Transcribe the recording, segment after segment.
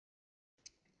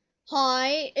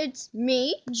Hi, it's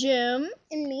me, Jim.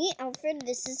 And me, Alfred.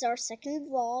 This is our second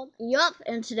vlog. Yup,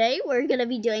 and today we're gonna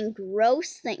be doing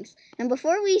gross things. And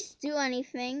before we do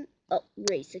anything,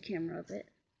 raise the camera a bit.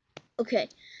 Okay,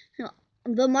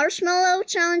 the marshmallow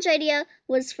challenge idea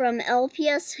was from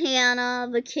LPS Hannah,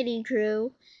 the kitty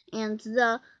crew, and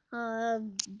the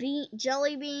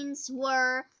jelly beans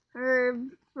were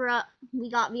we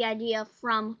got the idea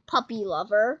from Puppy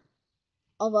Lover.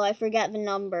 Although I forget the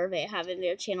number they have in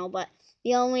their channel, but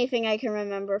the only thing I can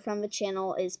remember from the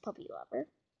channel is Puppy Lover.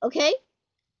 Okay?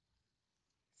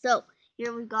 So,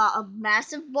 here we got a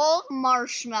massive bowl of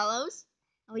marshmallows.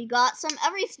 And we got some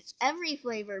every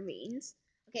flavor beans.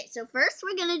 Okay, so first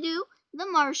we're gonna do the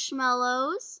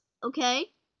marshmallows.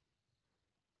 Okay?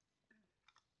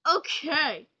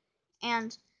 Okay.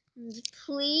 And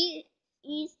please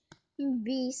be...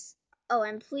 Oh,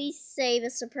 and please say the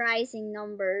surprising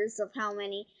numbers of how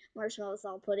many marshmallows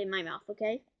I'll put in my mouth,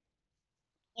 okay?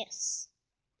 Yes.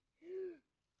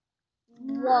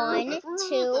 1,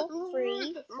 2,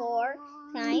 3, 4,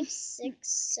 5, 6,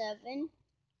 7.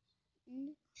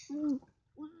 Oh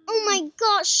my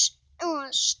gosh!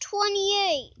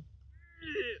 28.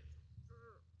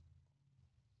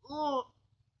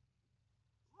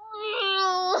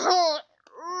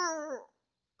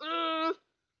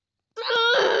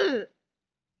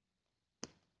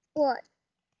 What?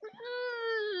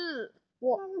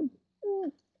 What?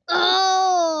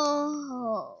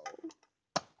 Oh!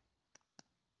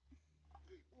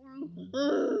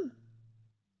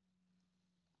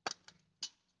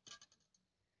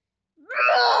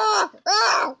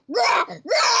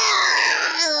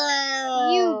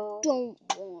 You don't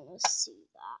want to see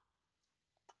that.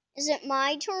 Is it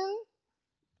my turn?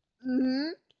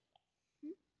 Mm-hmm.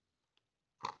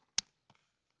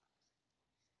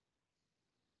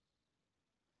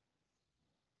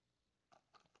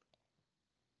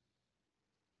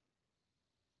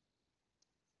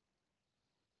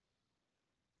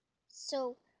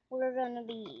 So we're gonna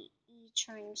be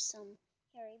trying some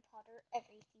Harry Potter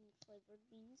everything flavored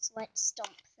beans. Let's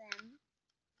dump them.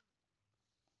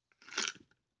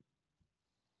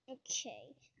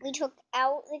 Okay, we took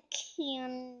out the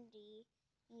candy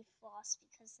floss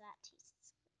because that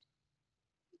tastes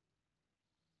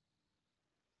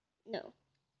good. No.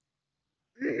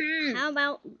 How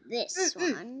about this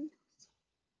one?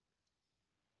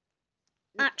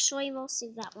 Actually, we'll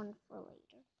save that one for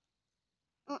later.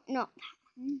 Oh, no, that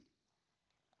one.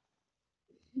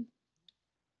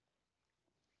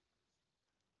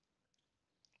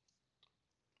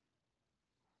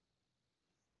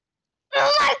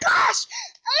 Oh my gosh!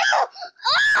 Oh!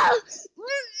 Oh! It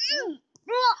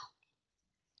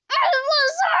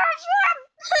was horrible!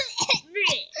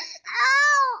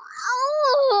 Ow!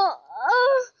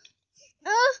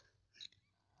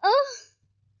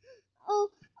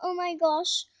 Oh my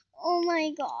gosh! Oh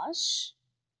my gosh!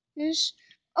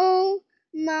 Oh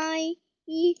my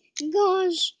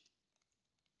gosh!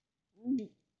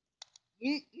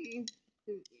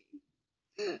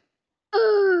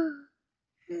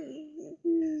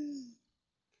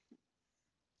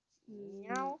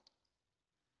 Now.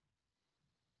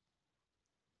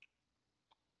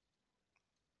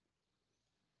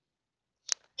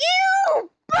 Ew!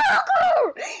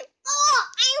 Booger! Oh,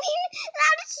 I mean,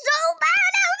 that's so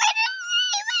bad. I didn't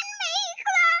even make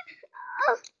that.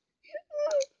 Oh.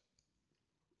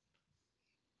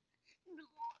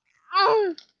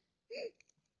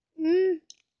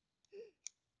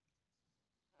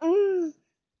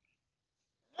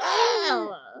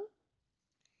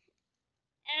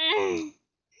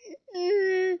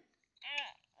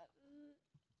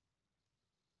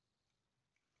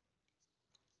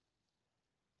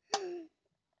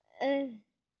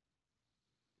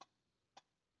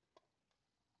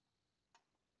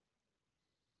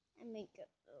 I make it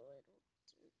a little dirty.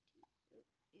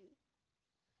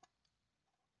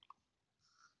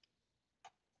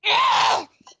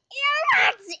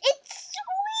 It's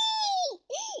sweet!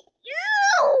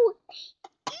 Ew!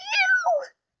 Ew!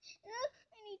 I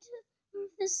need to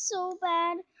move this so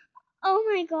bad. Oh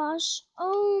my gosh.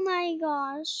 Oh my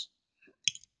gosh.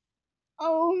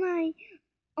 Oh my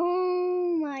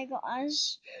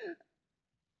gosh.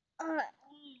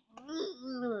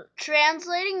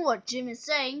 Translating what Jim is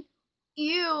saying,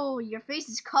 ew, your face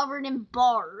is covered in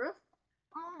barf.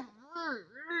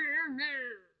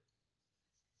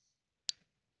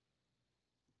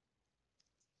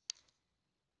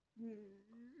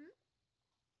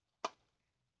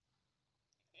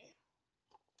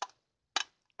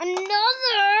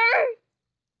 Another?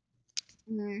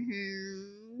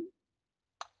 Mm-hmm.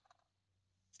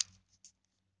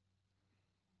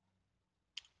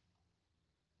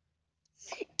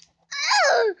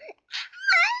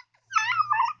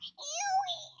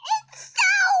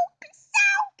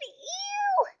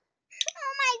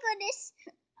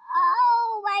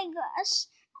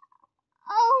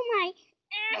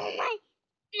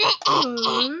 It's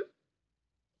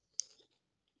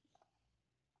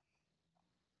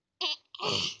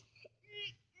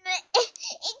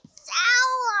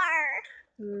sour.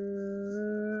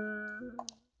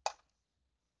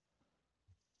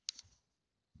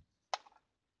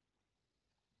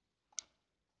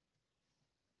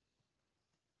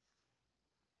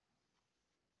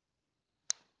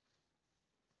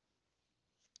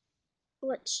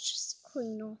 Let's just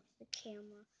clean off the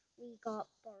camera. We got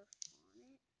barf on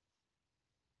it.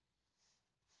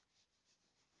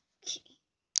 Okay.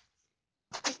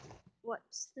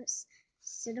 What's this?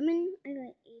 Cinnamon?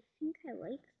 I think I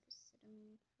like the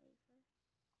cinnamon flavor.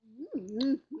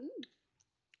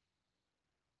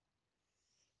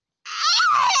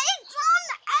 It's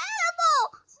unedible.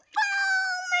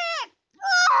 Vomit.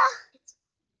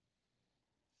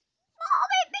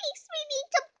 Vomit makes me need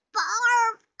to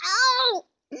barf. Ow.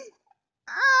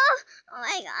 Oh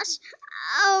my gosh.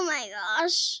 Oh my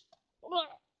gosh.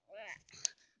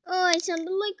 Oh, I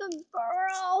sounded like a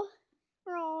girl.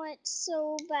 Oh, it's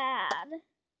so bad.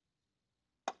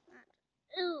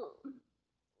 Ew.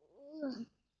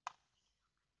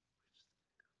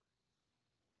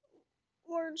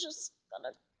 We're just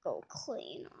gonna go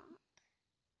clean up.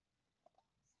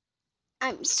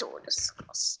 I'm so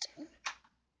disgusting.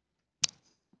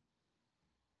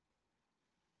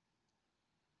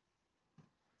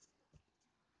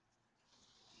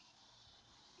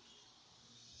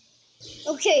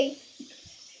 Okay.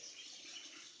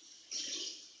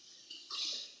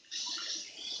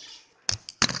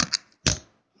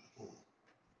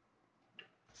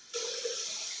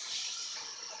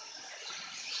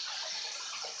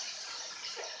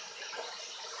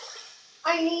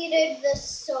 I needed this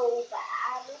so bad.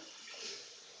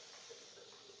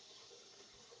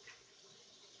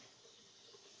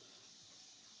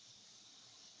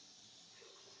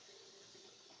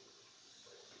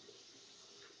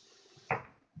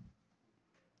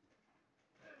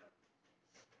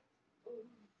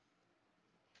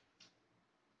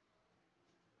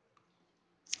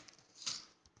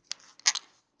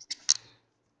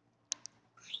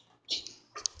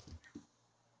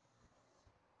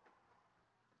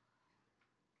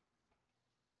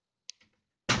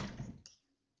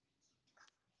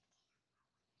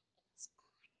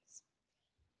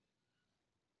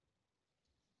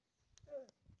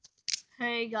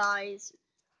 Hey guys,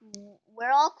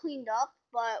 we're all cleaned up,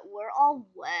 but we're all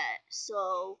wet,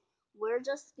 so we're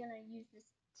just gonna use this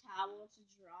towel to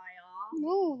dry off.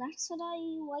 No, that's what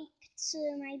I wiped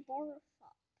my barf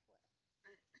up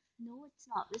with. No, it's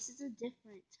not. This is a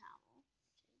different towel.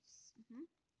 Right,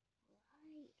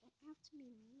 don't have to be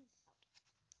mean.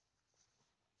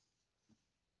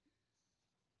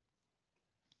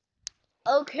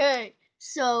 Okay,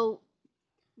 so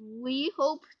we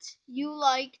hoped you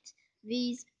liked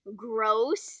these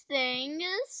gross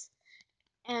things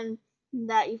and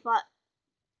that you thought,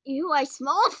 ew, I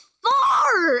smell a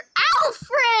fart!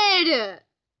 Alfred!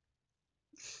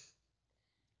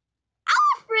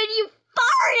 Alfred, you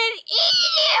farted!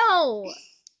 Ew!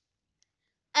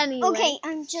 Anyway. Okay,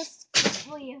 I'm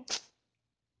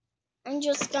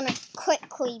just gonna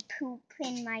quickly poop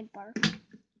in my bar.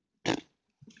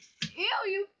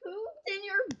 Ew, you pooped in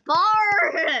your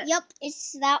bar! Yep,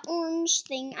 it's that orange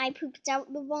thing. I pooped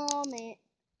out the vomit.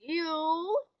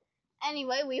 Ew.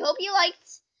 Anyway, we hope you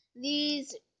liked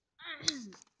these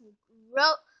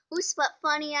gross but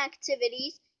funny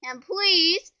activities. And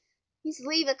please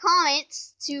leave a comment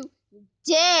to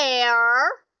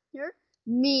dare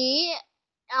me,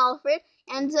 Alfred,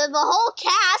 and the whole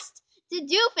cast to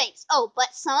do things. Oh,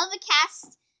 but some of the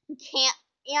cast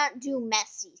can't do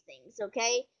messy things,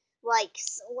 okay? Like,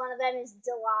 one of them is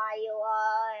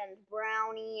Delilah and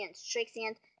Brownie and Trixie,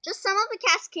 and just some of the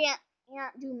cast can't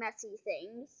do messy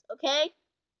things, okay?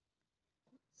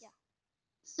 Yeah.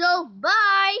 So,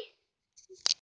 bye!